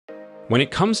When it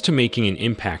comes to making an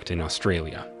impact in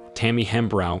Australia, Tammy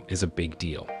Hembrow is a big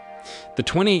deal. The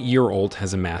 28-year-old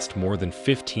has amassed more than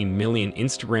 15 million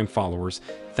Instagram followers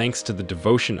thanks to the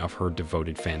devotion of her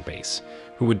devoted fan base,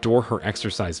 who adore her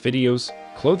exercise videos,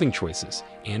 clothing choices,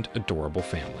 and adorable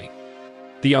family.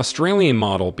 The Australian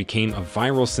model became a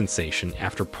viral sensation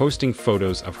after posting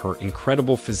photos of her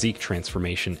incredible physique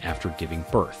transformation after giving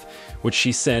birth, which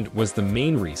she said was the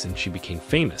main reason she became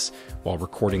famous while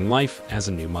recording life as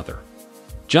a new mother.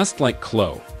 Just like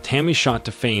Khloe, Tammy shot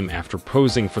to fame after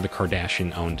posing for the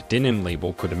Kardashian-owned denim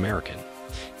label Good American.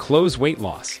 Khloe's weight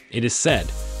loss, it is said,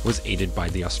 was aided by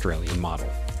the Australian model.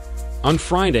 On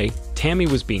Friday, Tammy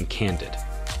was being candid.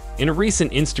 In a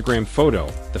recent Instagram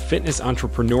photo, the fitness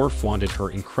entrepreneur flaunted her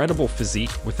incredible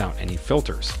physique without any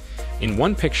filters. In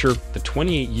one picture, the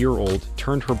 28-year-old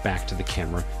turned her back to the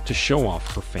camera to show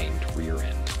off her famed rear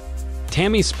end.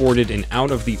 Tammy sported an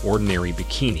out-of-the-ordinary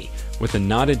bikini with a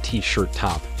knotted t-shirt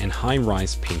top and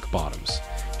high-rise pink bottoms.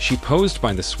 She posed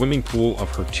by the swimming pool of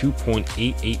her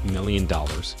 $2.88 million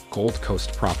Gold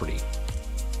Coast property.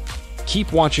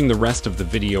 Keep watching the rest of the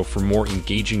video for more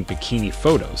engaging bikini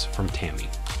photos from Tammy.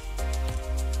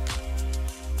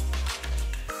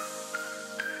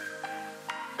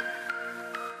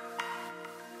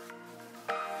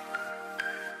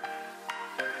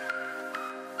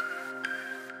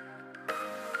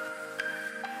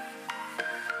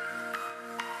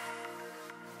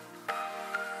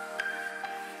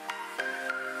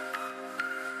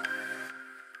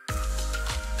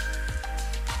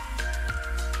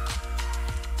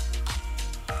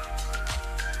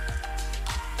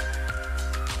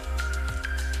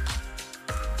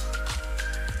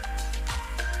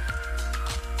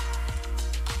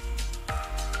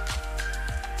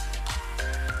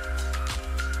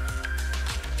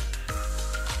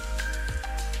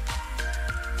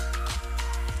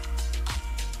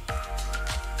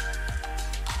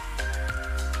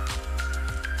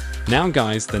 Now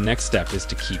guys, the next step is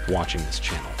to keep watching this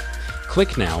channel.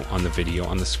 Click now on the video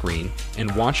on the screen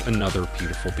and watch another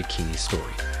beautiful bikini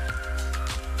story.